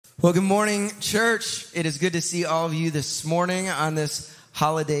Well, good morning, church. It is good to see all of you this morning on this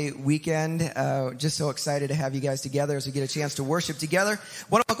holiday weekend. Just so excited to have you guys together as we get a chance to worship together.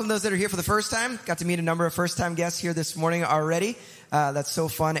 Want to welcome those that are here for the first time. Got to meet a number of first-time guests here this morning already. That's so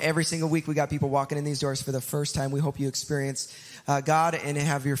fun. Every single week we got people walking in these doors for the first time. We hope you experience God and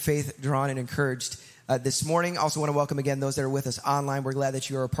have your faith drawn and encouraged this morning. Also want to welcome again those that are with us online. We're glad that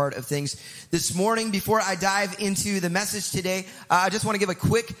you are a part of things this morning. Before I dive into the message today, I just want to give a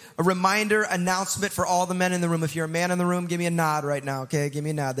quick reminder announcement for all the men in the room. If you're a man in the room, give me a nod right now, okay? Give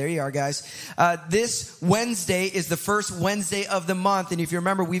me a nod. There you are, guys. This Wednesday is the first Wednesday of the month, and if you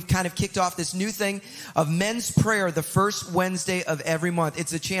remember, we've kind of kicked off this new thing of men's prayer the first Wednesday of every month.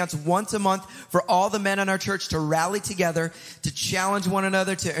 It's a chance once a month for all the men in our church to rally together, to challenge one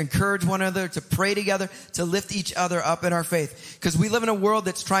another, to encourage one another, to pray together, to lift each other up in our faith. Because we live in a world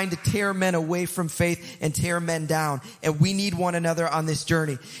that's trying to tear men away from faith and tear men down. And we need one another on this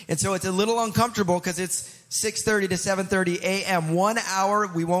journey. And so it's a little uncomfortable because it's 6:30 to 7:30 a.m. 1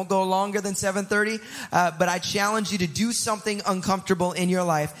 hour. We won't go longer than 7:30. But I challenge you to do something uncomfortable in your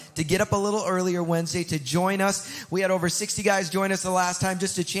life, to get up a little earlier Wednesday, to join us. We had over 60 guys join us the last time,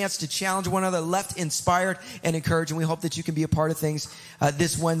 just a chance to challenge one another, left inspired and encouraged. And we hope that you can be a part of things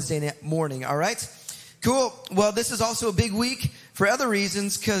this Wednesday morning. All right? Cool. Well, this is also a big week for other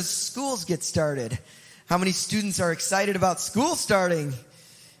reasons because schools get started. How many students are excited about school starting?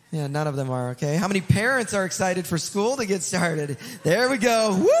 Yeah, none of them are, okay. How many parents are excited for school to get started? There we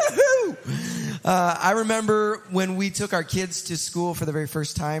go. Woohoo! I remember when we took our kids to school for the very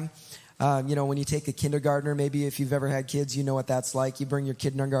first time. When you take a kindergartner, maybe if you've ever had kids, you know what that's like. You bring your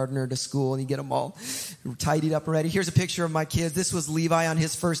kindergartner to school and you get them all tidied up and ready. Here's a picture of my kids. This was Levi on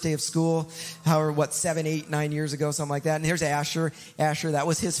his first day of school, 7, 8, 9 years ago, something like that. And here's Asher. Asher, that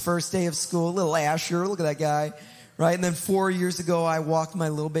was his first day of school. Little Asher, look at that guy. Right? And then 4 years ago, I walked my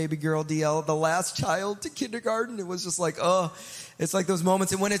little baby girl, DL, the last child, to kindergarten. It was just like, it's like those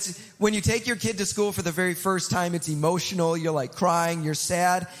moments. And when you take your kid to school for the very first time, it's emotional. You're like crying, you're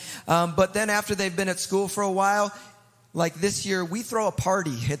sad. But then after they've been at school for a while, like this year, we throw a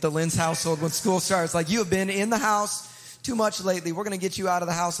party at the Linz household when school starts. Like, you have been in the house too much lately. We're going to get you out of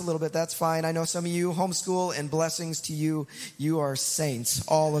the house a little bit. That's fine. I know some of you homeschool, and blessings to you. You are saints.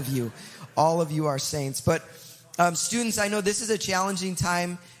 All of you. All of you are saints. But students, I know this is a challenging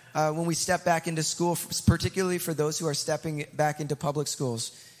time when we step back into school, particularly for those who are stepping back into public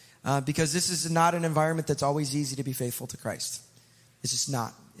schools, because this is not an environment that's always easy to be faithful to Christ. It's just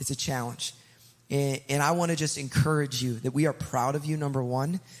not. It's a challenge. And I want to just encourage you that we are proud of you, number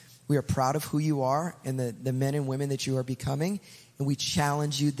one. We are proud of who you are and the men and women that you are becoming. And we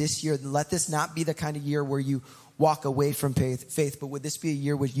challenge you this year. Let this not be the kind of year where you walk away from faith, but would this be a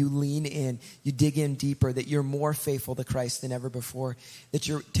year where you lean in, you dig in deeper, that you're more faithful to Christ than ever before, that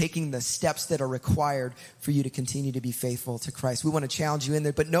you're taking the steps that are required for you to continue to be faithful to Christ. We want to challenge you in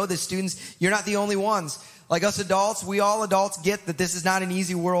there, but know that, students, you're not the only ones. Like us adults, we all adults get that this is not an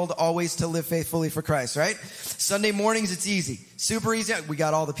easy world always to live faithfully for Christ, right? Sunday mornings, it's easy. Super easy. We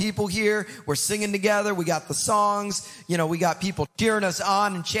got all the people here. We're singing together. We got the songs. We got people cheering us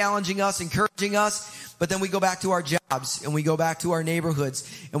on and challenging us, encouraging us. But then we go back to our jobs and we go back to our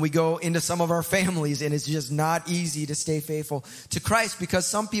neighborhoods and we go into some of our families, and it's just not easy to stay faithful to Christ because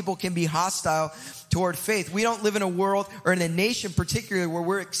some people can be hostile toward faith. We don't live in a world or in a nation particularly where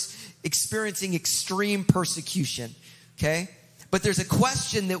we're experiencing extreme persecution, okay? But there's a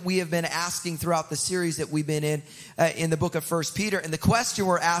question that we have been asking throughout the series that we've been in the book of 1 Peter. And the question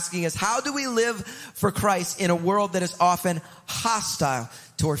we're asking is, how do we live for Christ in a world that is often hostile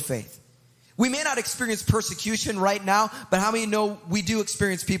toward faith? We may not experience persecution right now, but how many know we do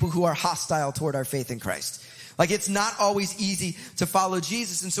experience people who are hostile toward our faith in Christ? Like, it's not always easy to follow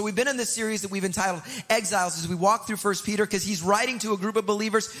Jesus. And so we've been in this series that we've entitled Exiles as we walk through 1 Peter, because he's writing to a group of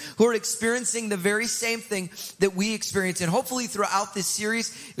believers who are experiencing the very same thing that we experience. And hopefully throughout this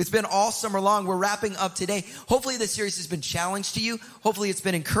series, it's been all summer long. We're wrapping up today. Hopefully this series has been challenged to you. Hopefully it's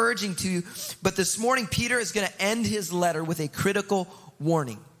been encouraging to you. But this morning, Peter is going to end his letter with a critical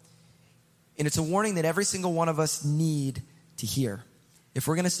warning. And it's a warning that every single one of us need to hear if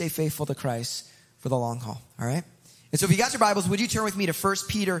we're going to stay faithful to Christ for the long haul, all right? And so if you got your Bibles, would you turn with me to 1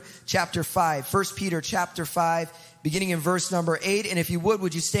 Peter chapter 5? 1 Peter chapter 5, beginning in verse number 8. And if you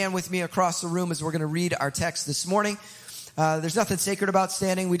would you stand with me across the room as we're going to read our text this morning? There's nothing sacred about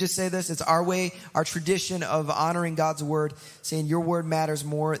standing. We just say this. It's our way, our tradition of honoring God's word, saying your word matters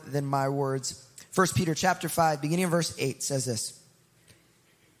more than my words. 1 Peter chapter 5, beginning in verse 8 says this.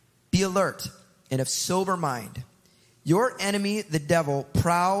 Be alert and of sober mind. Your enemy, the devil,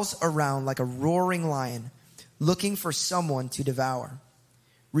 prowls around like a roaring lion, looking for someone to devour.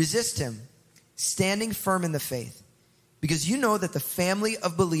 Resist him, standing firm in the faith, because you know that the family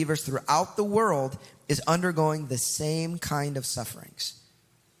of believers throughout the world is undergoing the same kind of sufferings.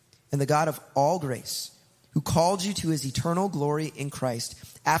 And the God of all grace, who called you to his eternal glory in Christ,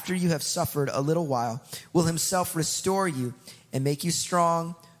 after you have suffered a little while, will himself restore you and make you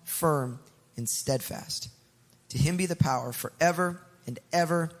strong, firm, and steadfast. To him be the power forever and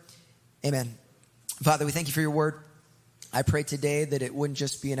ever. Amen. Father, we thank you for your word. I pray today that it wouldn't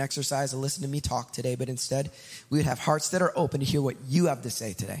just be an exercise to listen to me talk today, but instead we would have hearts that are open to hear what you have to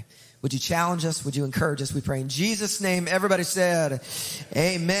say today. Would you challenge us? Would you encourage us? We pray in Jesus' name. Everybody said,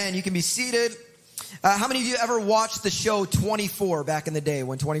 amen. You can be seated. How many of you ever watched the show 24 back in the day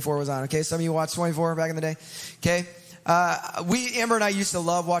when 24 was on? Okay, some of you watched 24 back in the day. Okay. Amber and I used to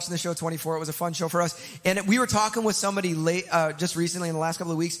love watching the show 24. It was a fun show for us. And we were talking with somebody just recently in the last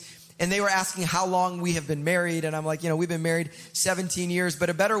couple of weeks, and they were asking how long we have been married. And I'm like, we've been married 17 years.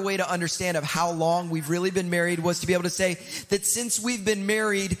 But a better way to understand of how long we've really been married was to be able to say that since we've been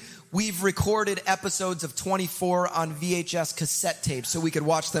married, we've recorded episodes of 24 on VHS cassette tapes so we could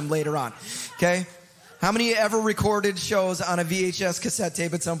watch them later on. Okay? How many of you ever recorded shows on a VHS cassette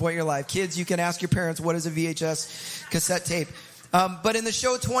tape at some point in your life? Kids, you can ask your parents, what is a VHS cassette tape? But in the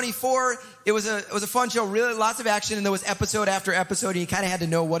show 24, it was a fun show, really lots of action, and there was episode after episode, and you kind of had to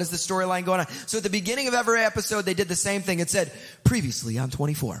know what is the storyline going on. So at the beginning of every episode, they did the same thing. It said, previously on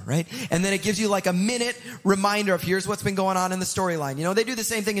 24, right? And then it gives you like a minute reminder of here's what's been going on in the storyline. They do the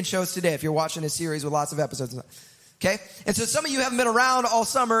same thing in shows today if you're watching a series with lots of episodes. Okay? And so some of you haven't been around all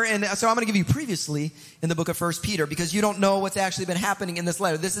summer, and so I'm going to give you previously in the book of 1 Peter because you don't know what's actually been happening in this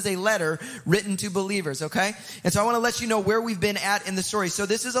letter. This is a letter written to believers, okay? And so I want to let you know where we've been at in the story. So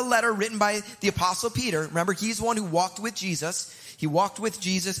this is a letter written by the Apostle Peter. Remember, he's the one who walked with Jesus. He walked with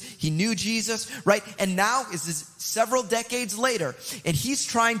Jesus. He knew Jesus, right? And now is this several decades later, and he's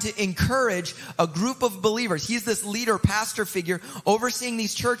trying to encourage a group of believers. He's this leader, pastor figure overseeing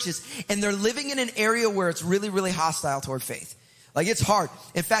these churches, and they're living in an area where it's really, really hostile toward faith. Like it's hard.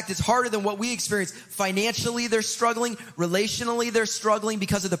 In fact, it's harder than what we experience. Financially, they're struggling. Relationally, they're struggling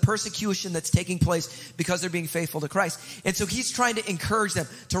because of the persecution that's taking place because they're being faithful to Christ. And so he's trying to encourage them,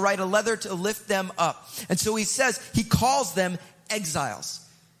 to write a letter to lift them up. And so he calls them exiles.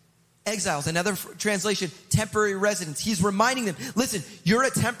 Exiles, another translation, temporary residents. He's reminding them, listen, you're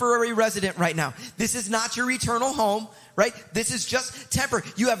a temporary resident right now. This is not your eternal home, right? This is just temporary.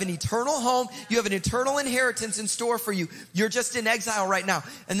 You have an eternal home. You have an eternal inheritance in store for you. You're just in exile right now.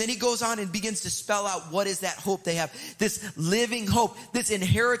 And then he goes on and begins to spell out what is that hope they have. This living hope, this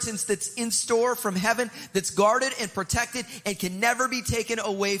inheritance that's in store from heaven, that's guarded and protected and can never be taken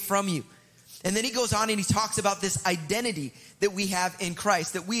away from you. And then he goes on and he talks about this identity that we have in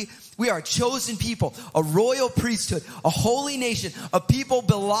Christ, that we are a chosen people, a royal priesthood, a holy nation, a people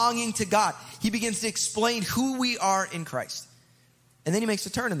belonging to God. He begins to explain who we are in Christ. And then he makes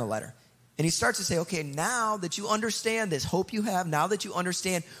a turn in the letter. And he starts to say, okay, now that you understand this hope you have, now that you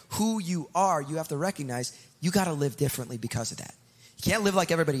understand who you are, you have to recognize you got to live differently because of that. You can't live like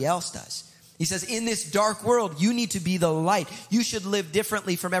everybody else does. He says, in this dark world, you need to be the light. You should live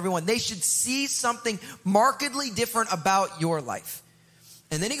differently from everyone. They should see something markedly different about your life.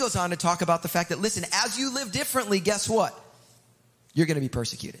 And then he goes on to talk about the fact that, listen, as you live differently, guess what? You're going to be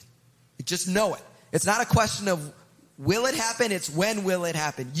persecuted. Just know it. It's not a question of will it happen? It's when will it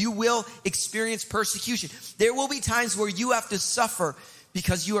happen? You will experience persecution. There will be times where you have to suffer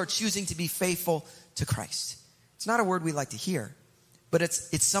because you are choosing to be faithful to Christ. It's not a word we like to hear. But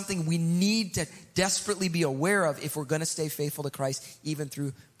it's something we need to desperately be aware of if we're going to stay faithful to Christ, even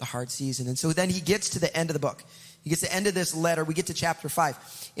through the hard season. And so then he gets to the end of the book. He gets to the end of this letter. We get to chapter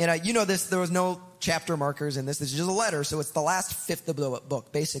 5. And you know this, there was no chapter markers in this. This is just a letter. So it's the last fifth of the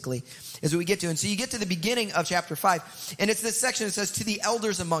book, basically, is what we get to. And so you get to the beginning of chapter 5. And it's this section that says, to the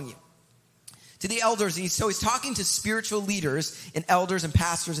elders among you. To the elders. And so he's talking to spiritual leaders and elders and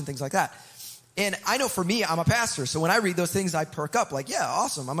pastors and things like that. And I know for me, I'm a pastor. So when I read those things, I perk up like, yeah,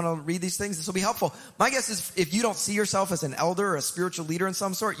 awesome. I'm going to read these things. This will be helpful. My guess is if you don't see yourself as an elder or a spiritual leader in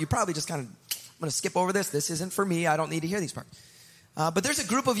some sort, you probably just kind of, I'm going to skip over this. This isn't for me. I don't need to hear these parts. But there's a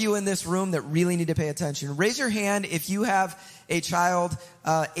group of you in this room that really need to pay attention. Raise your hand if you have a child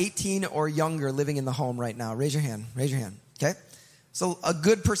 18 or younger living in the home right now. Raise your hand. Raise your hand. Okay? So a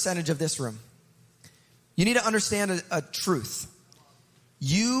good percentage of this room. You need to understand a truth.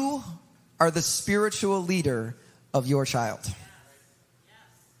 You are the spiritual leader of your child.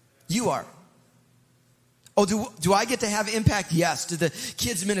 You are. Oh, do I get to have impact? Yes. Do the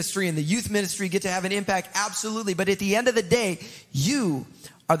kids ministry and the youth ministry get to have an impact? Absolutely. But at the end of the day, you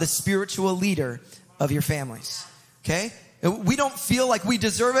are the spiritual leader of your families. Okay? We don't feel like we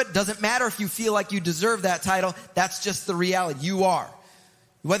deserve it. Doesn't matter if you feel like you deserve that title. That's just the reality. You are.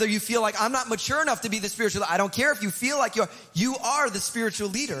 Whether you feel like I'm not mature enough to be the spiritual leader, I don't care if you feel like you are the spiritual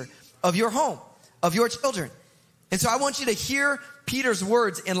leader of your home, of your children. And so I want you to hear Peter's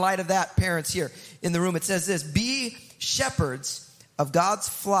words in light of that, parents here in the room. It says this, be shepherds of God's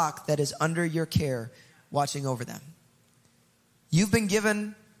flock that is under your care, watching over them. You've been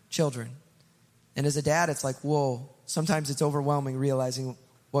given children. And as a dad, it's like, whoa, sometimes it's overwhelming realizing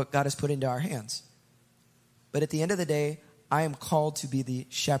what God has put into our hands. But at the end of the day, I am called to be the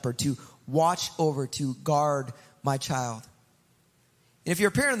shepherd, to watch over, to guard my child. And if you're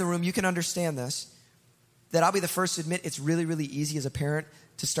a parent in the room, you can understand this, that I'll be the first to admit it's really, really easy as a parent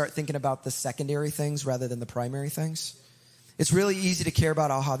to start thinking about the secondary things rather than the primary things. It's really easy to care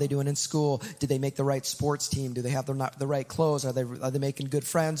about how they're doing in school. Did they make the right sports team? Do they have the right clothes? Are they making good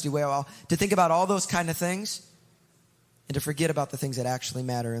friends? To think about all those kind of things and to forget about the things that actually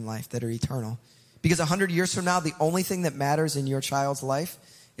matter in life, that are eternal. Because 100 years from now, the only thing that matters in your child's life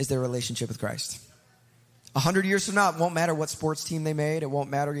is their relationship with Christ. 100 years from now, it won't matter what sports team they made. It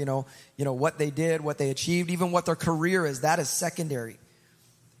won't matter, what they did, what they achieved, even what their career is. That is secondary.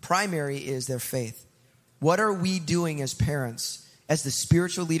 Primary is their faith. What are we doing as parents, as the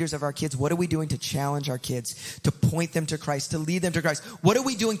spiritual leaders of our kids? What are we doing to challenge our kids, to point them to Christ, to lead them to Christ? What are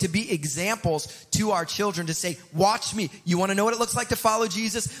we doing to be examples to our children, to say, watch me. You want to know what it looks like to follow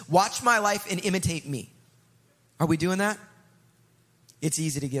Jesus? Watch my life and imitate me. Are we doing that? It's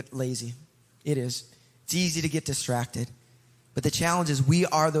easy to get lazy. It is. It's easy to get distracted. But the challenge is we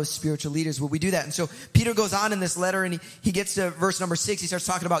are those spiritual leaders where we do that. And so Peter goes on in this letter and he gets to verse number 6. He starts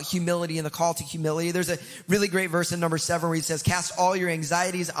talking about humility and the call to humility. There's a really great verse in number 7 where he says, cast all your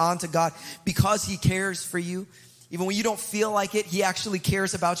anxieties onto God because he cares for you. Even when you don't feel like it, he actually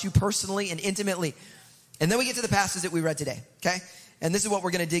cares about you personally and intimately. And then we get to the passage that we read today, okay? And this is what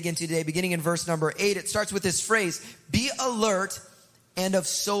we're going to dig into today. Beginning in verse number 8, it starts with this phrase, be alert and of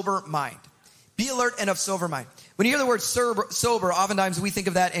sober mind. Be alert and of sober mind. When you hear the word sober, oftentimes we think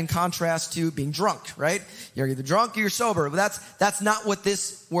of that in contrast to being drunk, right? You're either drunk or you're sober. But that's not what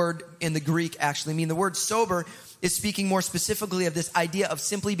this word in the Greek actually means. The word sober is speaking more specifically of this idea of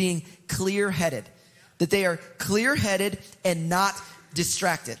simply being clear-headed. That they are clear-headed and not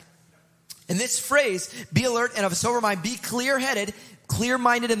distracted. And this phrase, be alert and of a sober mind, be clear-headed,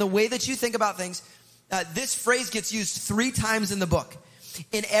 clear-minded in the way that you think about things. This phrase gets used 3 times in the book.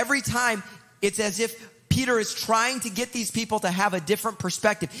 And every time, it's as if Peter is trying to get these people to have a different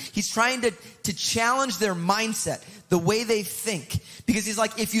perspective. He's trying to challenge their mindset, the way they think. Because he's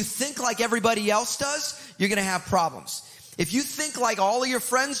like, if you think like everybody else does, you're going to have problems. If you think like all of your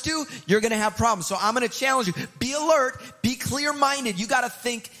friends do, you're going to have problems. So I'm going to challenge you. Be alert, be clear-minded. You got to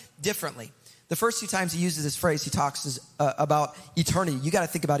think differently. The first 2 times he uses this phrase, he talks about eternity. You got to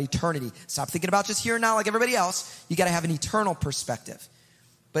think about eternity. Stop thinking about just here and now like everybody else. You got to have an eternal perspective.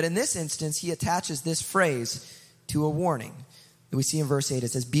 But in this instance, he attaches this phrase to a warning that we see in verse 8. It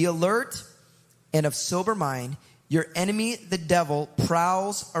says, be alert and of sober mind. Your enemy, the devil,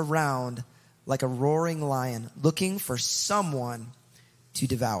 prowls around like a roaring lion, looking for someone to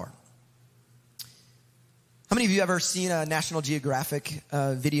devour. How many of you ever seen a National Geographic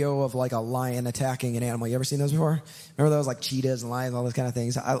video of like a lion attacking an animal? You ever seen those before? Remember those like cheetahs and lions and all those kind of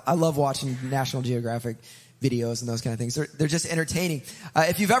things? I love watching National Geographic videos and those kind of things. They're just entertaining.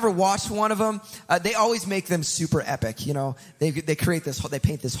 If you've ever watched one of them, they always make them super epic. You know, they create this, they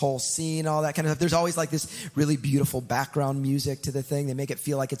paint this whole scene, all that kind of stuff. There's always like this really beautiful background music to the thing. They make it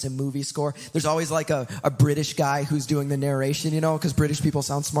feel like it's a movie score. There's always like a British guy who's doing the narration, you know, because British people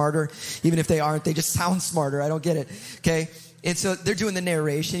sound smarter. Even if they aren't, they just sound smarter. I don't get it. Okay. And so they're doing the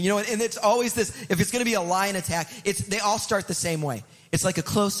narration, you know, and it's always this, if it's going to be a lion attack, they all start the same way. It's like a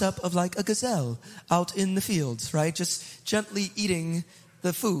close-up of like a gazelle out in the fields, right? Just gently eating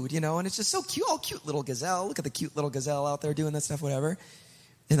the food, you know, and it's just so cute. Oh, cute little gazelle. Look at the cute little gazelle out there doing that stuff, whatever.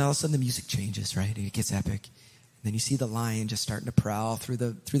 And all of a sudden the music changes, right? And it gets epic. And then you see the lion just starting to prowl through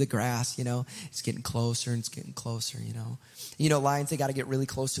the grass, you know. It's getting closer and it's getting closer, you know. You know, lions, they got to get really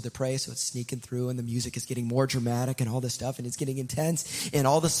close to the prey, so it's sneaking through and the music is getting more dramatic and all this stuff and it's getting intense. And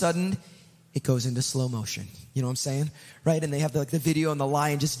all of a sudden, it goes into slow motion. You know what I'm saying? Right? And they have the video and the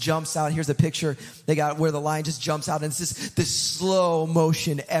lion just jumps out. Here's a picture they got where the lion just jumps out. And it's this slow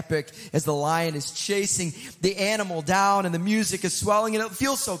motion epic as the lion is chasing the animal down and the music is swelling and it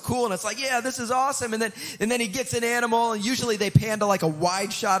feels so cool. And it's like, yeah, this is awesome. And then he gets an animal and usually they pan to like a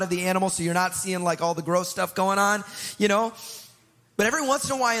wide shot of the animal so you're not seeing like all the gross stuff going on, you know? But every once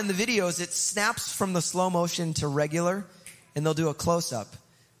in a while in the videos, it snaps from the slow motion to regular and they'll do a close-up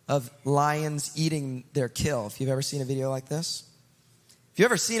of lions eating their kill. If you've ever seen a video like this. If you've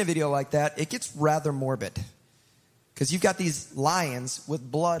ever seen a video like that, it gets rather morbid. Because you've got these lions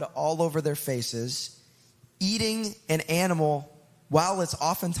with blood all over their faces, eating an animal while it's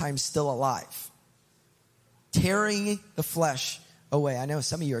oftentimes still alive. Tearing the flesh away. I know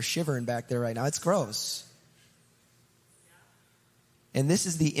some of you are shivering back there right now. It's gross. And this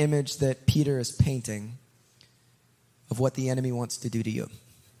is the image that Peter is painting of what the enemy wants to do to you.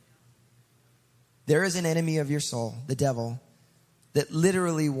 There is an enemy of your soul, the devil, that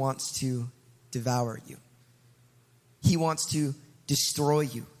literally wants to devour you. He wants to destroy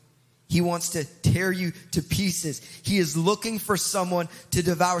you. He wants to tear you to pieces. He is looking for someone to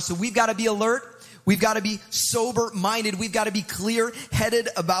devour. So we've got to be alert. We've got to be sober-minded. We've got to be clear-headed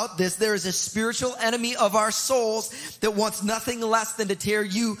about this. There is a spiritual enemy of our souls that wants nothing less than to tear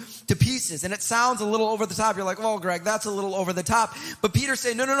you to pieces. And it sounds a little over the top. You're like, oh, Greg, that's a little over the top. But Peter's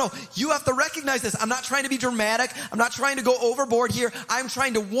saying, no. You have to recognize this. I'm not trying to be dramatic. I'm not trying to go overboard here. I'm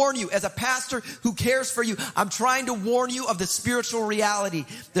trying to warn you as a pastor who cares for you. I'm trying to warn you of the spiritual reality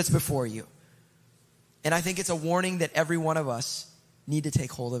that's before you. And I think it's a warning that every one of us need to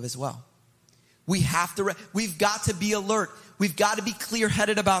take hold of as well. We've got to be alert. We've got to be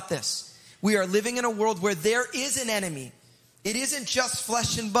clear-headed about this. We are living in a world where there is an enemy. It isn't just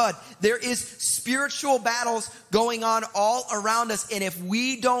flesh and blood. There is spiritual battles going on all around us. And if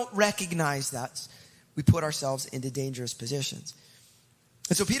we don't recognize that, we put ourselves into dangerous positions.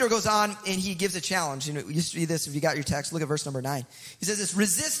 And so Peter goes on and he gives a challenge. You see this if you got your text. Look at verse number 9. He says this,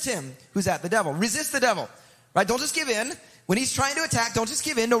 resist him. Who's that? The devil. Resist the devil. Right? Don't just give in. When he's trying to attack, don't just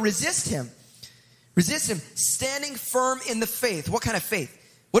give in. No, resist him. Resist him, standing firm in the faith. What kind of faith?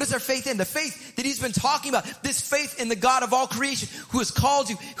 What is our faith in? The faith that he's been talking about. This faith in the God of all creation who has called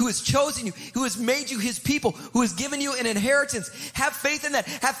you, who has chosen you, who has made you his people, who has given you an inheritance. Have faith in that.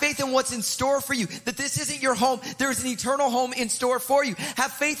 Have faith in what's in store for you. That this isn't your home. There is an eternal home in store for you.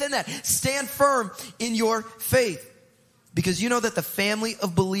 Have faith in that. Stand firm in your faith. Because you know that the family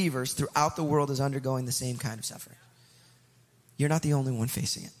of believers throughout the world is undergoing the same kind of suffering. You're not the only one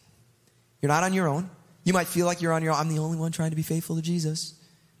facing it. You're not on your own. You might feel like you're on your own. I'm the only one trying to be faithful to Jesus.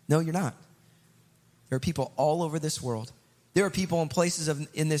 No, you're not. There are people all over this world. There are people in places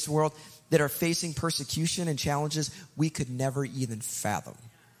in this world that are facing persecution and challenges we could never even fathom.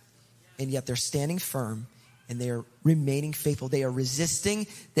 And yet they're standing firm and they are remaining faithful. They are resisting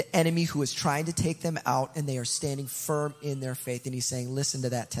the enemy who is trying to take them out, and they are standing firm in their faith. And he's saying, listen to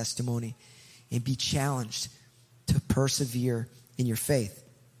that testimony and be challenged to persevere in your faith.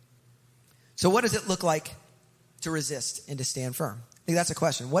 So what does it look like to resist and to stand firm? I think that's a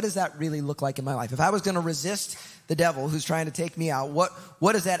question. What does that really look like in my life? If I was going to resist the devil who's trying to take me out, what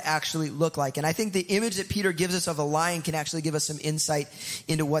does that actually look like? And I think the image that Peter gives us of a lion can actually give us some insight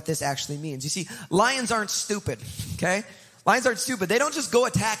into what this actually means. You see, lions aren't stupid, okay? Lions aren't stupid. They don't just go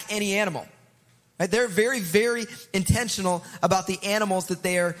attack any animal. Right? They're very, very intentional about the animals that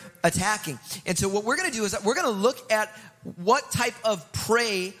they are attacking. And so what we're going to do is we're going to look at what type of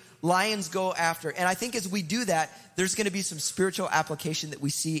prey lions go after. And I think as we do that, there's going to be some spiritual application that we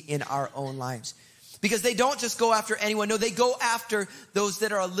see in our own lives. Because they don't just go after anyone. No, they go after those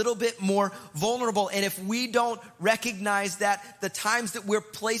that are a little bit more vulnerable. And if we don't recognize that, the times that we're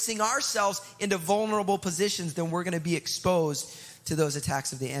placing ourselves into vulnerable positions, then we're going to be exposed to those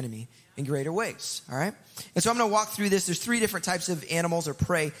attacks of the enemy in greater ways. All right? And so I'm going to walk through this. There's 3 different types of animals or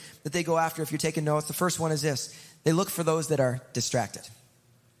prey that they go after. If you're taking notes, the first one is this. They look for those that are distracted.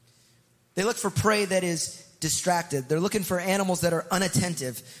 They look for prey that is distracted. They're looking for animals that are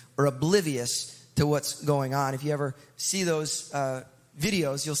unattentive or oblivious to what's going on. If you ever see those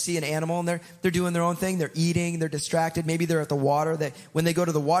videos, you'll see an animal and they're doing their own thing. They're eating, they're distracted. Maybe they're at the water. That when they go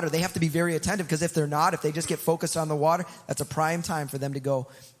to the water, they have to be very attentive, because if they're not, if they just get focused on the water, that's a prime time for them to go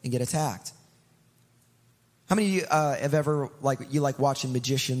and get attacked. How many of you have ever, like watching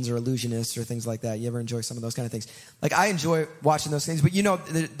magicians or illusionists or things like that? You ever enjoy some of those kind of things? Like, I enjoy watching those things, but you know,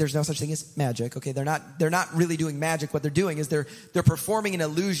 there's no such thing as magic, okay? They're not really doing magic. What they're doing is they're performing an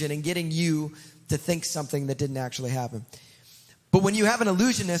illusion and getting you to think something that didn't actually happen. But when you have an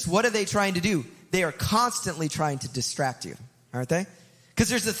illusionist, what are they trying to do? They are constantly trying to distract you, aren't they? Because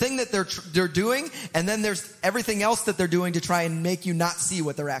there's the thing that they're doing, and then there's everything else that they're doing to try and make you not see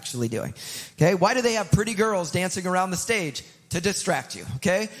what they're actually doing. Okay? Why do they have pretty girls dancing around the stage? To distract you.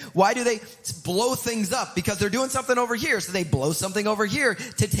 Okay? Why do they blow things up? Because they're doing something over here, so they blow something over here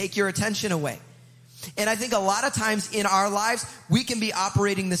to take your attention away. And I think a lot of times in our lives, we can be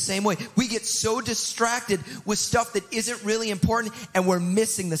operating the same way. We get so distracted with stuff that isn't really important, and we're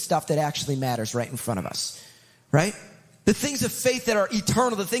missing the stuff that actually matters right in front of us. Right? The things of faith that are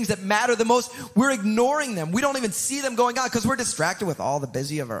eternal, the things that matter the most, we're ignoring them. We don't even see them going on because we're distracted with all the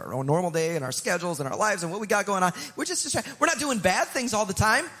busy of our own normal day and our schedules and our lives and what we got going on. We're just distracted. We're not doing bad things all the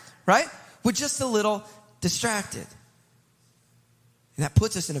time, right? We're just a little distracted. And that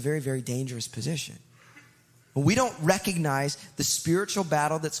puts us in a very, very dangerous position. When we don't recognize the spiritual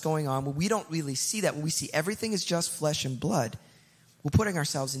battle that's going on, when we don't really see that, when we see everything is just flesh and blood, we're putting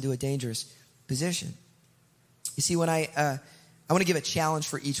ourselves into a dangerous position. You see, when I want to give a challenge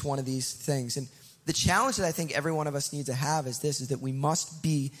for each one of these things. And the challenge that I think every one of us needs to have is this, is that we must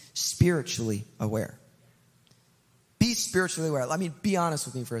be spiritually aware. Be spiritually aware. I mean, be honest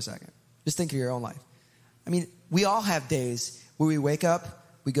with me for a second. Just think of your own life. I mean, we all have days where we wake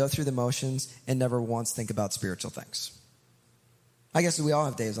up, we go through the motions, and never once think about spiritual things. I guess we all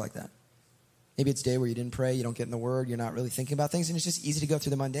have days like that. Maybe it's a day where you didn't pray, you don't get in the Word, you're not really thinking about things, and it's just easy to go through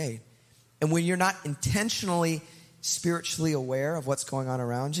the mundane. And when you're not intentionally spiritually aware of what's going on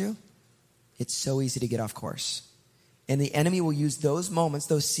around you, it's so easy to get off course. And the enemy will use those moments,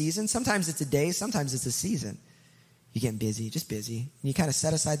 those seasons. Sometimes it's a day, sometimes it's a season. You're getting busy, just busy. And you kind of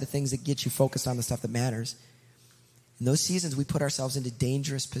set aside the things that get you focused on the stuff that matters. In those seasons, we put ourselves into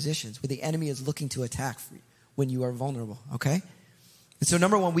dangerous positions where the enemy is looking to attack when you are vulnerable, okay? And so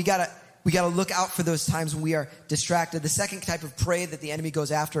number one, we gotta look out for those times when we are distracted. The second type of prey that the enemy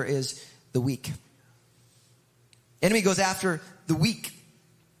goes after is the weak. Enemy goes after the weak.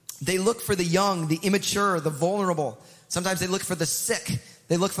 They look for the young, the immature, the vulnerable. Sometimes they look for the sick.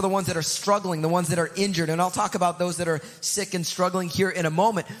 They look for the ones that are struggling, the ones that are injured. And I'll talk about those that are sick and struggling here in a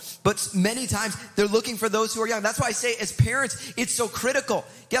moment. But many times they're looking for those who are young. That's why I say as parents, it's so critical.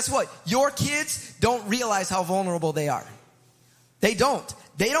 Guess what? Your kids don't realize how vulnerable they are. They don't.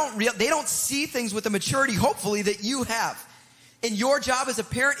 They don't see things with the maturity, hopefully, that you have. And your job as a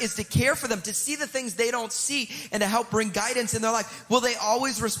parent is to care for them, to see the things they don't see, and to help bring guidance in their life. Will they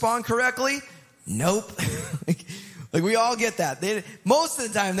always respond correctly? Nope. Like we all get that. Most of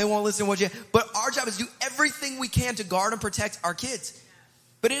the time, they won't listen to what you... But our job is to do everything we can to guard and protect our kids.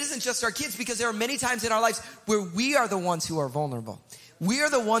 But it isn't just our kids, because there are many times in our lives where we are the ones who are vulnerable. We are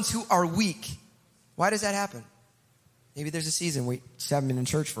the ones who are weak. Why does that happen? Maybe there's a season we just haven't been in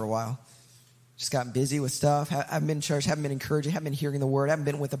church for a while. Just gotten busy with stuff. Haven't been in church, haven't been encouraging, haven't been hearing the word, haven't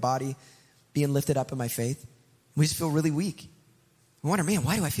been with the body, being lifted up in my faith. We just feel really weak. We wonder, man,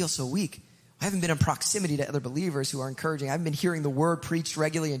 why do I feel so weak? I haven't been in proximity to other believers who are encouraging. I haven't been hearing the word preached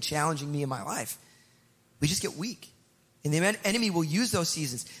regularly and challenging me in my life. We just get weak. And the enemy will use those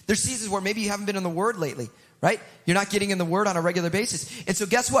seasons. There's seasons where maybe you haven't been in the word lately, right? You're not getting in the word on a regular basis. And so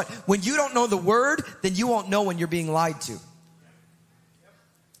guess what? When you don't know the word, then you won't know when you're being lied to.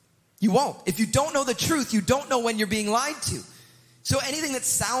 You won't. If you don't know the truth, you don't know when you're being lied to. So anything that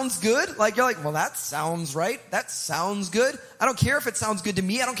sounds good, like you're like, well, that sounds right. That sounds good. I don't care if it sounds good to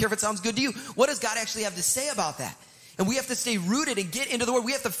me. I don't care if it sounds good to you. What does God actually have to say about that? And we have to stay rooted and get into the word.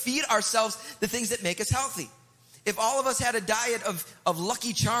 We have to feed ourselves the things that make us healthy. If all of us had a diet of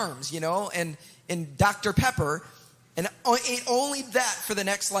Lucky Charms, and Dr. Pepper, and ate only that for the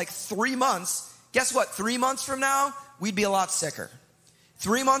next 3 months, guess what? 3 months from now, we'd be a lot sicker.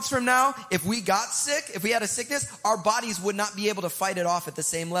 3 months from now, if we got sick, if we had a sickness, our bodies would not be able to fight it off at the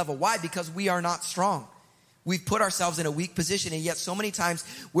same level. Why? Because we are not strong. We've put ourselves in a weak position, and yet so many times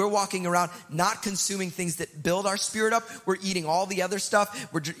we're walking around not consuming things that build our spirit up. We're eating all the other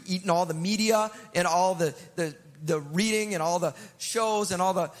stuff. We're eating all the media and all the reading and all the shows and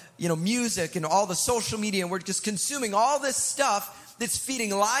all the music and all the social media, and we're just consuming all this stuff that's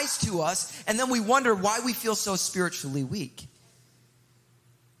feeding lies to us, and then we wonder why we feel so spiritually weak.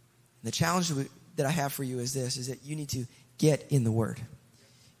 The challenge that I have for you is this, is that you need to get in the Word.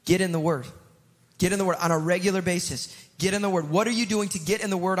 Get in the Word. Get in the Word on a regular basis. Get in the Word. What are you doing to get in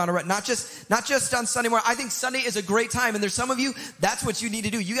the Word on a not just on Sunday morning? I think Sunday is a great time, and there's some of you, that's what you need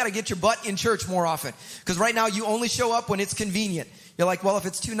to do. You got to get your butt in church more often, because right now you only show up when it's convenient. You're like, well, if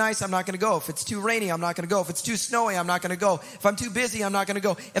it's too nice, I'm not going to go. If it's too rainy, I'm not going to go. If it's too snowy, I'm not going to go. If I'm too busy, I'm not going to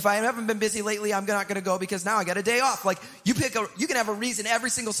go. If I haven't been busy lately, I'm not going to go because now I got a day off. You can have a reason every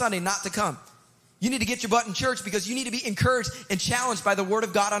single Sunday not to come. You need to get your butt in church because you need to be encouraged and challenged by the Word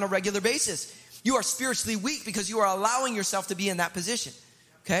of God on a regular basis. You are spiritually weak because you are allowing yourself to be in that position.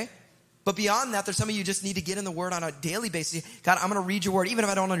 Okay? But beyond that, there's some of you just need to get in the Word on a daily basis. God, I'm going to read your Word. Even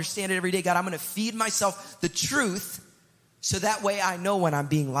if I don't understand it every day, God, I'm going to feed myself the truth so that way I know when I'm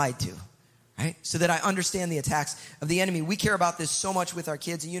being lied to. Right? So that I understand the attacks of the enemy. We care about this so much with our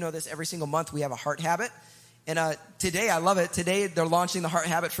kids. And you know this, every single month we have a heart habit. And today, I love it. Today, they're launching the heart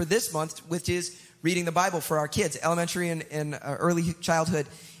habit for this month, which is reading the Bible for our kids, elementary and early childhood.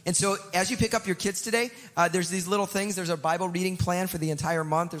 And so as you pick up your kids today, there's these little things. There's a Bible reading plan for the entire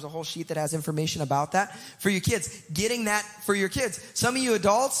month. There's a whole sheet that has information about that for your kids. Getting that for your kids. Some of you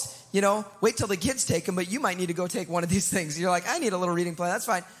adults, wait till the kids take them, but you might need to go take one of these things. You're like, I need a little reading plan. That's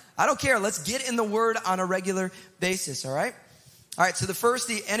fine. I don't care. Let's get in the Word on a regular basis, all right? All right, so the first,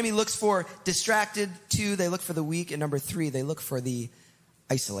 the enemy looks for distracted. 2, they look for the weak. And number 3, they look for the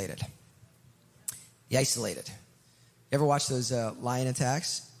isolated. The isolated. You ever watch those lion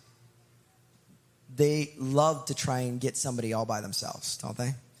attacks? They love to try and get somebody all by themselves, don't they?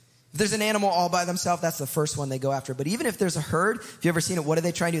 If there's an animal all by themselves, that's the first one they go after. But even if there's a herd, if you've ever seen it, what do?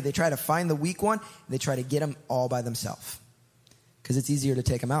 They try to find the weak one, and they try to get them all by themselves. Because it's easier to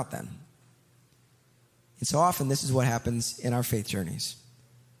take them out then. And so often, this is what happens in our faith journeys.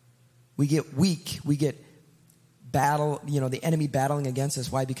 We get weak. We get the enemy battling against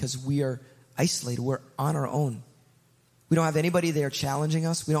us. Why? Because we are isolated. We're on our own. We don't have anybody there challenging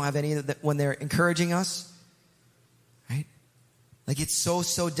us. We don't have any when they're encouraging us. Right? Like it's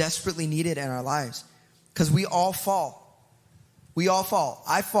so desperately needed in our lives. Because we all fall. We all fall.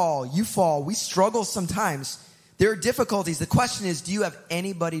 I fall. You fall. We struggle sometimes. There are difficulties. The question is, do you have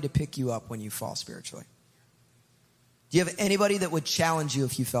anybody to pick you up when you fall spiritually? Do you have anybody that would challenge you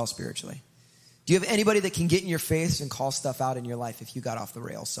if you fell spiritually? Do you have anybody that can get in your face and call stuff out in your life if you got off the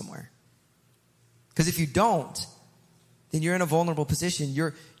rails somewhere? Because if you don't, then you're in a vulnerable position.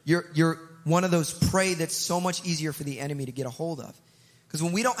 You're one of those prey that's so much easier for the enemy to get a hold of. Because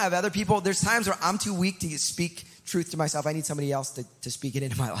when we don't have other people, there's times where I'm too weak to speak truth to myself. I need somebody else to speak it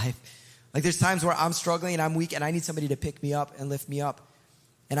into my life. Like there's times where I'm struggling and I'm weak and I need somebody to pick me up and lift me up.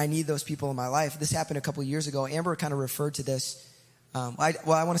 And I need those people in my life. This happened a couple years ago. Amber kind of referred to this. I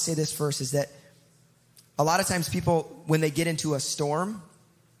want to say this first is that a lot of times people, when they get into a storm,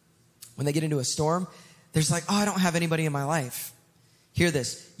 there's like, I don't have anybody in my life. Hear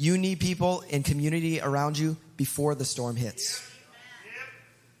this. You need people in community around you before the storm hits.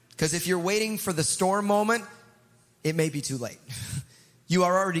 Because if you're waiting for the storm moment, it may be too late. You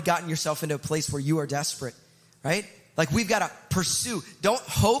are already gotten yourself into a place where you are desperate, right? Like we've got to pursue. Don't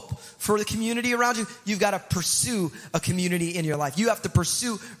hope for the community around you. You've got to pursue a community in your life. You have to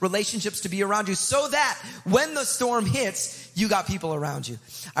pursue relationships to be around you so that when the storm hits, you got people around you.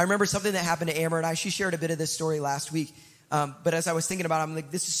 I remember something that happened to Amber and I. She shared a bit of this story last week. But as I was thinking about it, I'm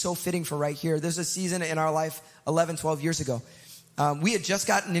like, this is so fitting for right here. There's a season in our life 11, 12 years ago. We had just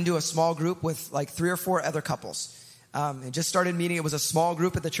gotten into a small group with like 3 or 4 other couples. And just started meeting. It was a small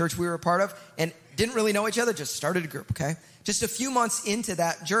group at the church we were a part of and didn't really know each other, just started a group, okay? Just a few months into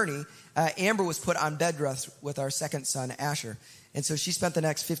that journey, Amber was put on bed rest with our second son, Asher. And so she spent the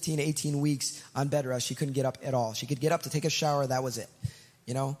next 15, 18 weeks on bed rest. She couldn't get up at all. She could get up to take a shower. That was it,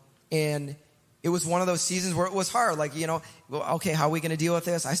 And it was one of those seasons where it was hard. Like, okay, how are we going to deal with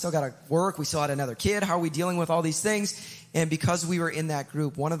this? I still got to work. We still had another kid. How are we dealing with all these things? And because we were in that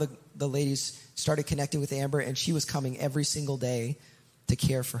group, one of the ladies started connecting with Amber, and she was coming every single day to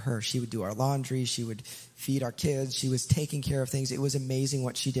care for her. She would do our laundry. She would feed our kids. She was taking care of things. It was amazing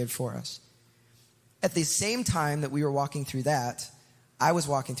what she did for us. At the same time that we were walking through that, I was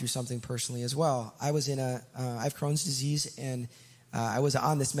walking through something personally as well. I was I have Crohn's disease, and I was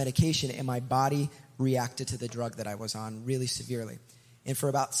on this medication, and my body reacted to the drug that I was on really severely. And for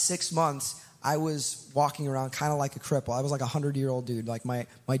about 6 months, I was walking around kind of like a cripple. I was like a 100-year-old dude. Like my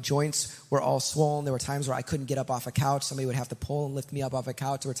joints were all swollen. There were times where I couldn't get up off a couch. Somebody would have to pull and lift me up off a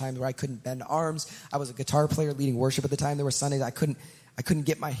couch. There were times where I couldn't bend arms. I was a guitar player leading worship at the time. There were Sundays I couldn't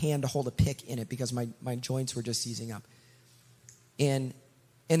get my hand to hold a pick in it because my joints were just seizing up. And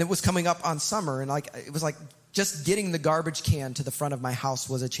it was coming up on summer, and it was like just getting the garbage can to the front of my house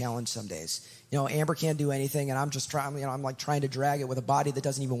was a challenge some days. Amber can't do anything, and I'm just trying, I'm like trying to drag it with a body that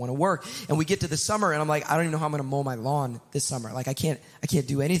doesn't even want to work. And we get to the summer, and I'm like, I don't even know how I'm going to mow my lawn this summer. Like, I can't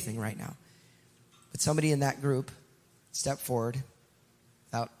do anything right now. But somebody in that group stepped forward,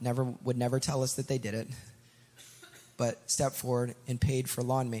 would never tell us that they did it, but stepped forward and paid for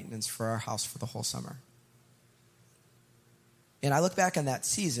lawn maintenance for our house for the whole summer. And I look back on that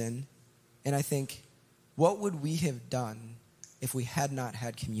season, and I think, what would we have done if we had not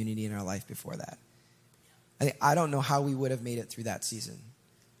had community in our life before that? I don't know how we would have made it through that season.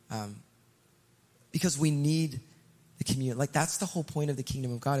 Because we need the community. Like, that's the whole point of the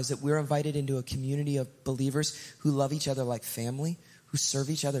kingdom of God, is that we're invited into a community of believers who love each other like family, who serve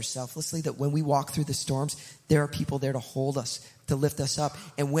each other selflessly, that when we walk through the storms, there are people there to hold us, to lift us up.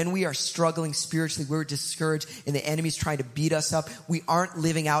 And when we are struggling spiritually, we're discouraged and the enemy's trying to beat us up, we aren't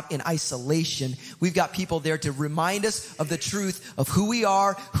living out in isolation. We've got people there to remind us of the truth of who we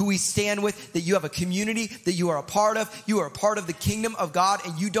are, who we stand with, that you have a community that you are a part of. You are a part of the kingdom of God,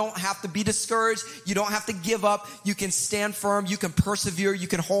 and you don't have to be discouraged. You don't have to give up. You can stand firm. You can persevere. You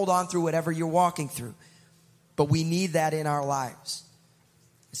can hold on through whatever you're walking through. But we need that in our lives.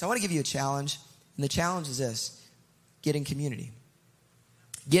 So I want to give you a challenge, and the challenge is this: get in community.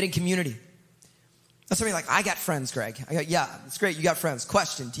 Get in community. That's something like, I got friends, Greg. Yeah, it's great, you got friends.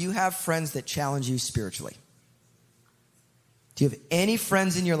 Question, do you have friends that challenge you spiritually? Do you have any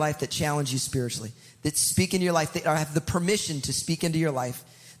friends in your life that challenge you spiritually, that speak into your life, that have the permission to speak into your life,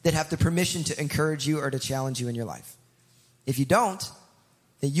 that have the permission to encourage you or to challenge you in your life? If you don't,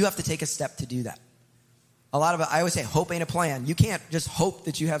 then you have to take a step to do that. A lot of it, I always say, hope ain't a plan. You can't just hope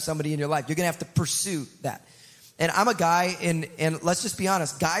that you have somebody in your life. You're going to have to pursue that. And I'm a guy, and let's just be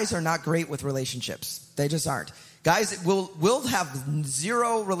honest, guys are not great with relationships. They just aren't. Guys will have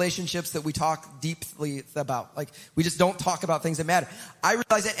zero relationships that we talk deeply about. Like, we just don't talk about things that matter. I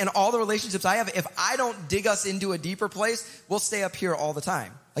realize that in all the relationships I have, if I don't dig us into a deeper place, we'll stay up here all the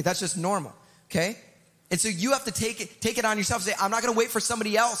time. Like, that's just normal, okay? And so you have to take it on yourself and say, I'm not going to wait for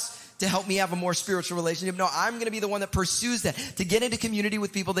somebody else to help me have a more spiritual relationship. No, I'm going to be the one that pursues that, to get into community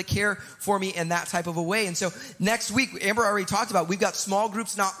with people that care for me in that type of a way. And so next week, Amber already talked about, we've got small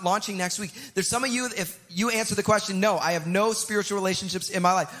groups not launching next week. There's some of you, if you answer the question, no, I have no spiritual relationships in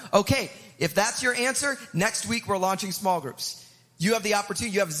my life. Okay, if that's your answer, next week we're launching small groups. You have the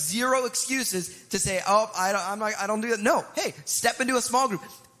opportunity. You have zero excuses to say, oh, I don't do that. No, hey, step into a small group.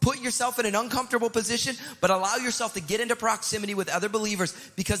 Put yourself in an uncomfortable position, but allow yourself to get into proximity with other believers,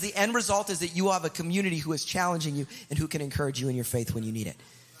 because the end result is that you will have a community who is challenging you and who can encourage you in your faith when you need it.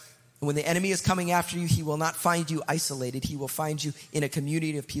 And when the enemy is coming after you, he will not find you isolated. He will find you in a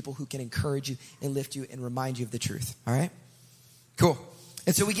community of people who can encourage you and lift you and remind you of the truth. All right? Cool.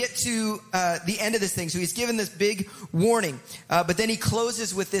 And so we get to the end of this thing. So he's given this big warning, but then he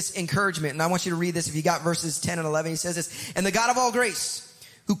closes with this encouragement. And I want you to read this. If you got verses 10 and 11, he says this: "And the God of all grace,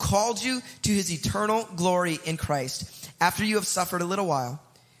 who called you to his eternal glory in Christ, after you have suffered a little while,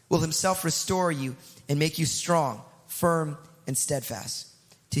 will himself restore you and make you strong, firm, and steadfast.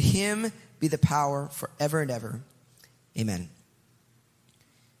 To him be the power forever and ever. Amen."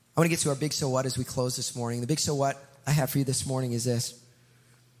 I want to get to our big so what as we close this morning. The big so what I have for you this morning is this: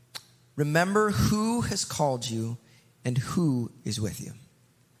 remember who has called you and who is with you.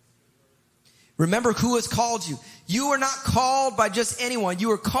 Remember who has called you. You are not called by just anyone.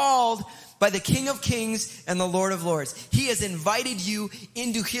 You are called by the King of Kings and the Lord of Lords. He has invited you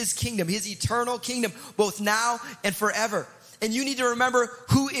into his kingdom, his eternal kingdom, both now and forever. And you need to remember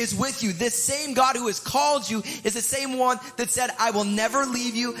who is with you. This same God who has called you is the same one that said, I will never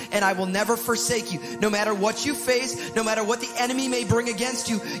leave you and I will never forsake you. No matter what you face, no matter what the enemy may bring against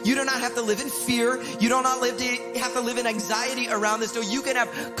you, you do not have to live in fear. You do not have to live in anxiety around this. No, you can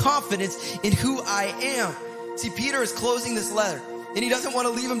have confidence in who I am. See, Peter is closing this letter, and he doesn't want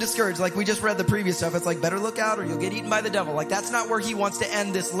to leave him discouraged. Like we just read the previous stuff. It's like, better look out or you'll get eaten by the devil. Like that's not where he wants to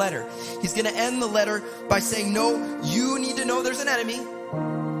end this letter. He's going to end the letter by saying, no, you need to know there's an enemy.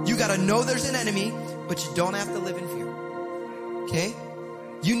 You got to know there's an enemy, but you don't have to live in fear. Okay?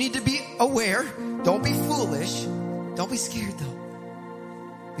 You need to be aware. Don't be foolish. Don't be scared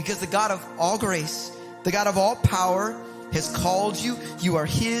though. Because the God of all grace, the God of all power has called you. You are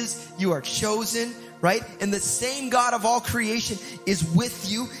his. You are chosen. Right? And the same God of all creation is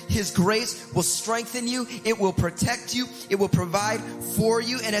with you. His grace will strengthen you. It will protect you. It will provide for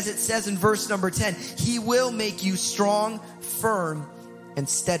you. And as it says in verse number 10, he will make you strong, firm, and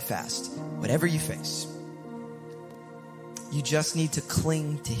steadfast, whatever you face. You just need to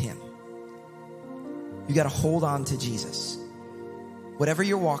cling to him. You got to hold on to Jesus. Whatever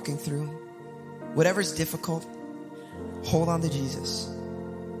you're walking through, whatever's difficult, hold on to Jesus.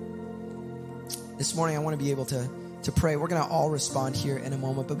 This morning, I want to be able to pray. We're going to all respond here in a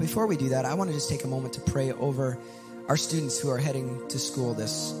moment. But before we do that, I want to just take a moment to pray over our students who are heading to school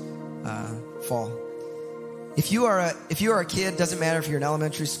this fall. If you are a kid, doesn't matter if you're in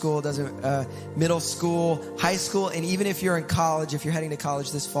elementary school, middle school, high school, and even if you're in college, if you're heading to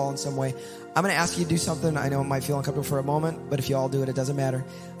college this fall in some way, I'm going to ask you to do something. I know it might feel uncomfortable for a moment, but if you all do it, it doesn't matter.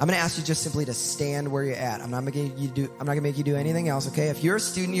 I'm going to ask you just simply to stand where you're at. I'm not going to make you do anything else, okay? If you're a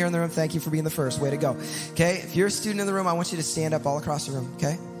student here in the room, thank you for being the first. Way to go. Okay? If you're a student in the room, I want you to stand up all across the room,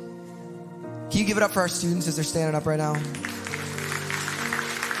 okay? Can you give it up for our students as they're standing up right now?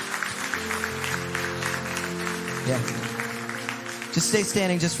 Yeah. Just stay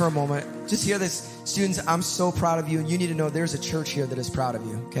standing just for a moment. Just hear this. Students, I'm so proud of you, and you need to know there's a church here that is proud of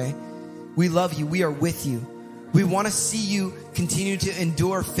you, okay? We love you. We are with you. We want to see you continue to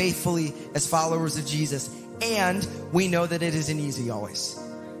endure faithfully as followers of Jesus. And we know that it isn't easy always.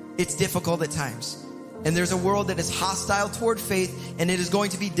 It's difficult at times. And there's a world that is hostile toward faith, and it is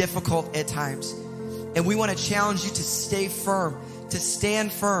going to be difficult at times. And we want to challenge you to stay firm, to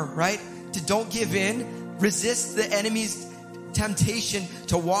stand firm, right? To don't give in, resist the enemy's temptation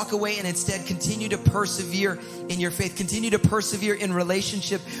to walk away, and instead continue to persevere in your faith. Continue to persevere in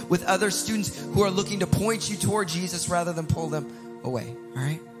relationship with other students who are looking to point you toward Jesus rather than pull them away. All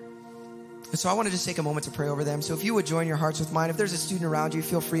right? And so I want to just take a moment to pray over them. So if you would join your hearts with mine, if there's a student around you,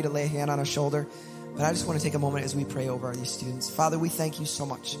 feel free to lay a hand on a shoulder. But I just want to take a moment as we pray over these students. Father, we thank you so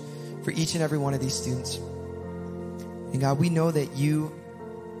much for each and every one of these students. And God, we know that you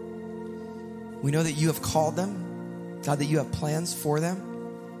have called them. God, that you have plans for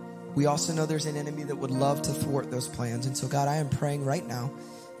them. We also know there's an enemy that would love to thwart those plans. And so, God, I am praying right now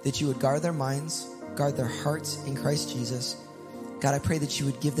that you would guard their minds, guard their hearts in Christ Jesus. God, I pray that you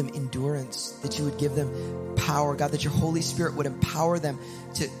would give them endurance, that you would give them power. God, that your Holy Spirit would empower them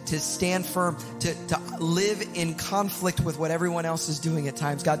to stand firm, to live in conflict with what everyone else is doing at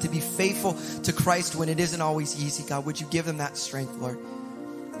times. God, to be faithful to Christ when it isn't always easy. God, would you give them that strength, Lord?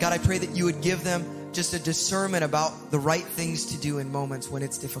 God, I pray that you would give them just a discernment about the right things to do in moments when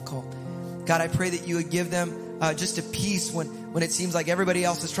it's difficult. God, I pray that you would give them just a peace when it seems like everybody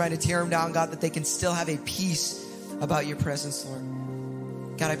else is trying to tear them down, God, that they can still have a peace about your presence, Lord.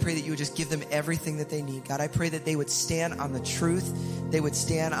 God, I pray that you would just give them everything that they need. God, I pray that they would stand on the truth. They would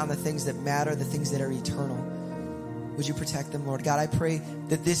stand on the things that matter, the things that are eternal. Would you protect them, Lord? God, I pray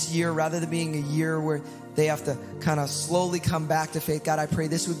that this year, rather than being a year where they have to kind of slowly come back to faith, God, I pray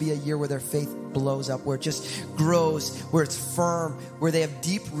this would be a year where their faith blows up, where it just grows, where it's firm, where they have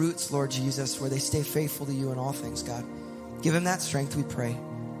deep roots, Lord Jesus, where they stay faithful to you in all things, God. Give them that strength, we pray.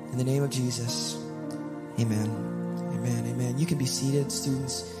 In the name of Jesus, amen. Amen, amen. You can be seated,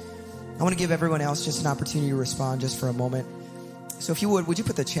 students. I want to give everyone else just an opportunity to respond just for a moment. So if you would you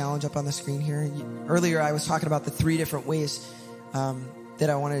put the challenge up on the screen here? Earlier I was talking about the 3 different ways that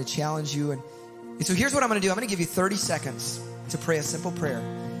I wanted to challenge you. And so here's what I'm going to do. I'm going to give you 30 seconds to pray a simple prayer.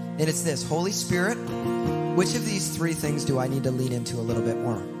 And it's this: Holy Spirit, which of these 3 things do I need to lean into a little bit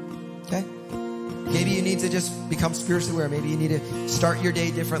more? Okay? Maybe you need to just become spiritually aware. Maybe you need to start your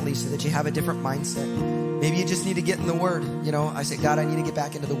day differently so that you have a different mindset. Maybe you just need to get in the Word. You know, I say, God, I need to get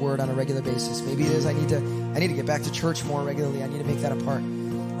back into the Word on a regular basis. Maybe it is I need to get back to church more regularly. I need to make that a part.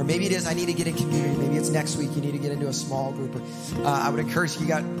 Or maybe it is I need to get in community. Maybe it's next week you need to get into a small group. Or, I would encourage you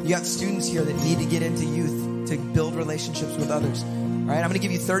got students here that need to get into youth to build relationships with others. All right, I'm going to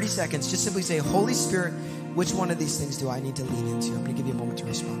give you 30 seconds. Just simply say, Holy Spirit, which one of these things do I need to lean into? I'm going to give you a moment to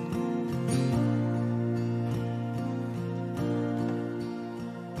respond.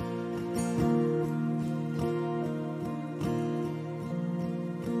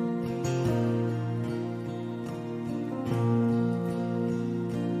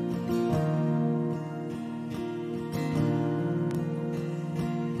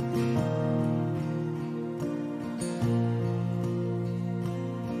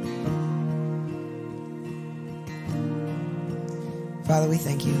 Father, we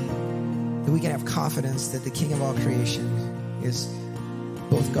thank you that we can have confidence that the King of all creation is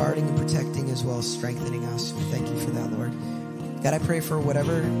both guarding and protecting as well as strengthening us. We thank you for that, Lord. God, I pray for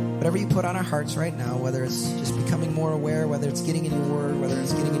whatever you put on our hearts right now, whether it's just becoming more aware, whether it's getting in your word, whether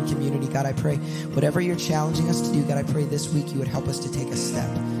it's getting in community. God, I pray whatever you're challenging us to do, God, I pray this week you would help us to take a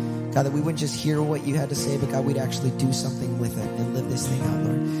step. God, that we wouldn't just hear what you had to say, but God, we'd actually do something with it and live this thing out,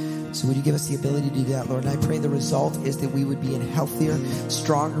 Lord. So would you give us the ability to do that, Lord? And I pray the result is that we would be in healthier,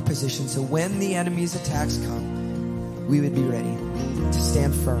 stronger position. So when the enemy's attacks come, we would be ready to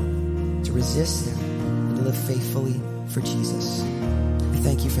stand firm, to resist him, and to live faithfully for Jesus. We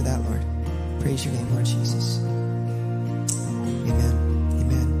thank you for that, Lord. Praise your name, Lord Jesus. Amen.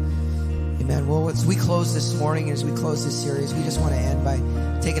 Amen. Amen. Well, as we close this morning, as we close this series, we just want to end by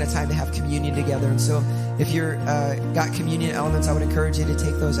taking a time to have communion together. And so if you're got communion elements, I would encourage you to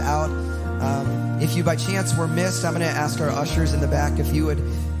take those out. If you by chance were missed, I'm going to ask our ushers in the back if you would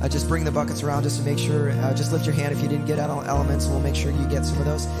just bring the buckets around just to make sure, just lift your hand if you didn't get elements, and we'll make sure you get some of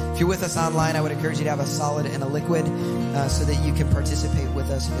those. If you're with us online, I would encourage you to have a solid and a liquid so that you can participate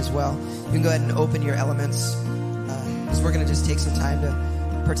with us as well. You can go ahead and open your elements because we're going to just take some time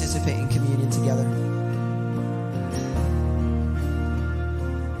to participate in communion together.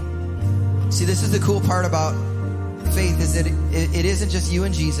 See, this is the cool part about faith, is that it isn't just you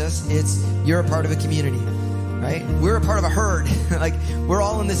and Jesus, it's you're a part of a community. right? We're a part of a herd. Like, we're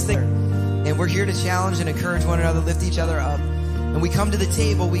all in this thing. And we're here to challenge and encourage one another, lift each other up. And we come to the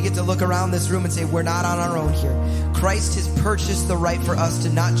table, we get to look around this room and say, we're not on our own here. Christ has purchased the right for us to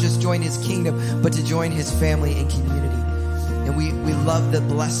not just join his kingdom, but to join his family and community. And we love the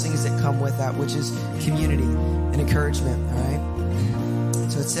blessings that come with that, which is community and encouragement, all right?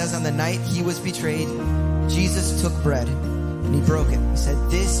 So it says on the night he was betrayed, Jesus took bread and he broke it. He said,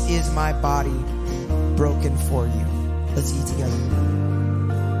 this is my body broken for you. Let's eat together.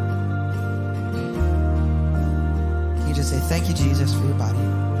 You just say, thank you, Jesus, for your body.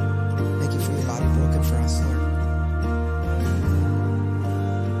 Thank you for your body broken for us, Lord.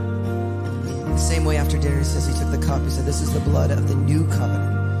 The same way after dinner, he says he took the cup. He said, this is the blood of the new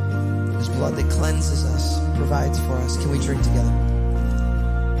covenant. This blood that cleanses us, provides for us. Can we drink together?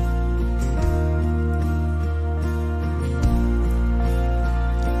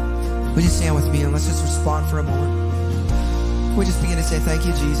 Would you stand with me and let's just respond for a moment? Can we just begin to say, thank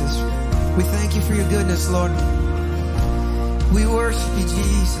you, Jesus. We thank you for your goodness, Lord. We worship you,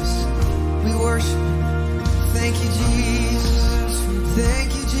 Jesus. We worship you. Thank you, Jesus.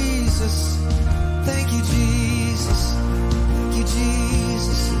 Thank you, Jesus. Thank you, Jesus. Thank you,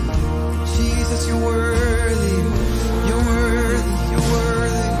 Jesus. Jesus, you're worthy. You're worthy. You're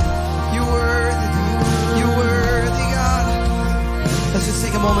worthy. You're worthy. You're worthy, God. Let's just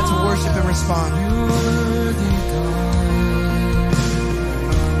take a moment to worship and respond. You're worthy, God.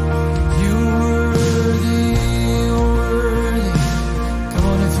 You're worthy.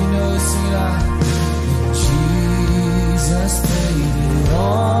 Jesus paid it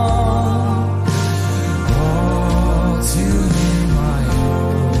all to him I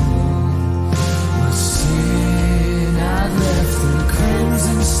owe. My sin had left the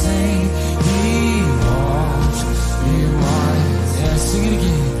crimson stain. He washed me white. Yeah, sing it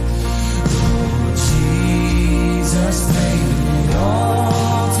again. Oh, Jesus paid it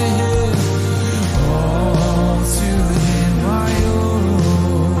all to him. All to him I owe.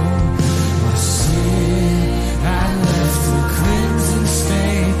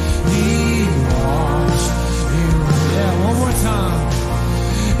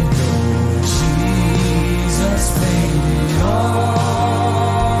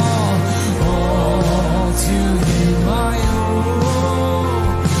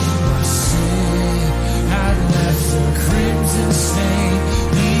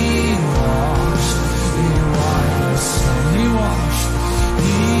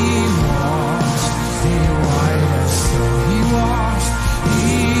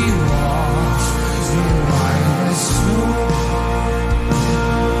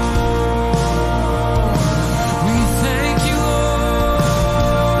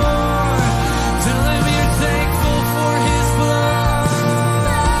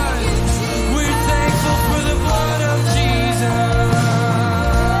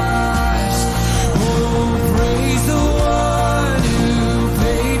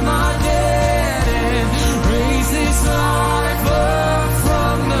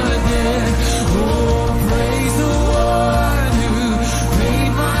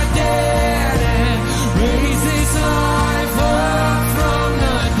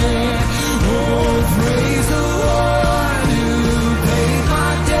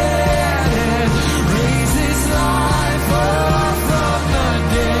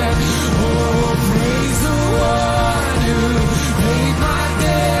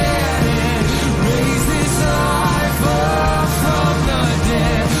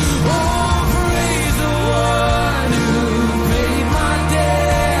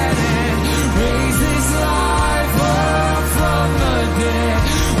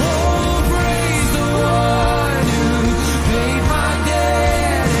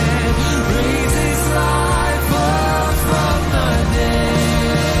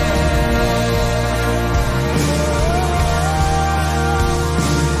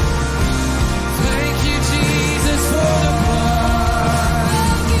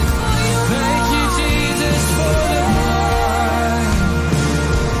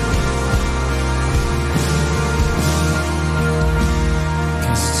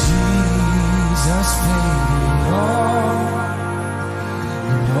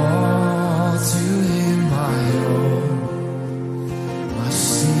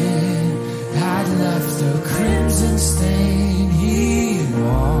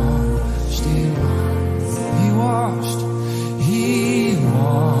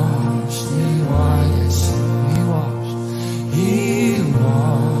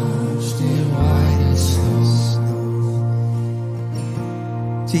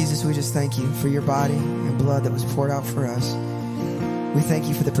 Jesus, we just thank you for your body and blood that was poured out for us. We thank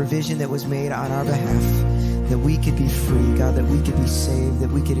you for the provision that was made on our behalf, that we could be free, God, that we could be saved,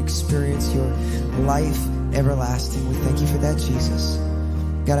 that we could experience your life everlasting. We thank you for that, Jesus.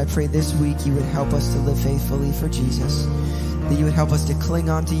 God, I pray this week you would help us to live faithfully for Jesus, that you would help us to cling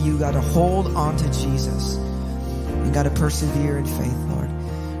on to you, God, to hold on to Jesus, and God, to persevere in faith, Lord,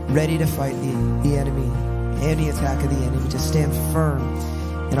 ready to fight the enemy, any attack of the enemy, to stand firm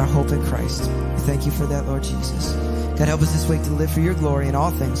in our hope in Christ. We thank you for that, Lord Jesus. God, help us this week to live for your glory in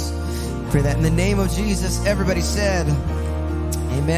all things. Pray that in the name of Jesus, everybody said...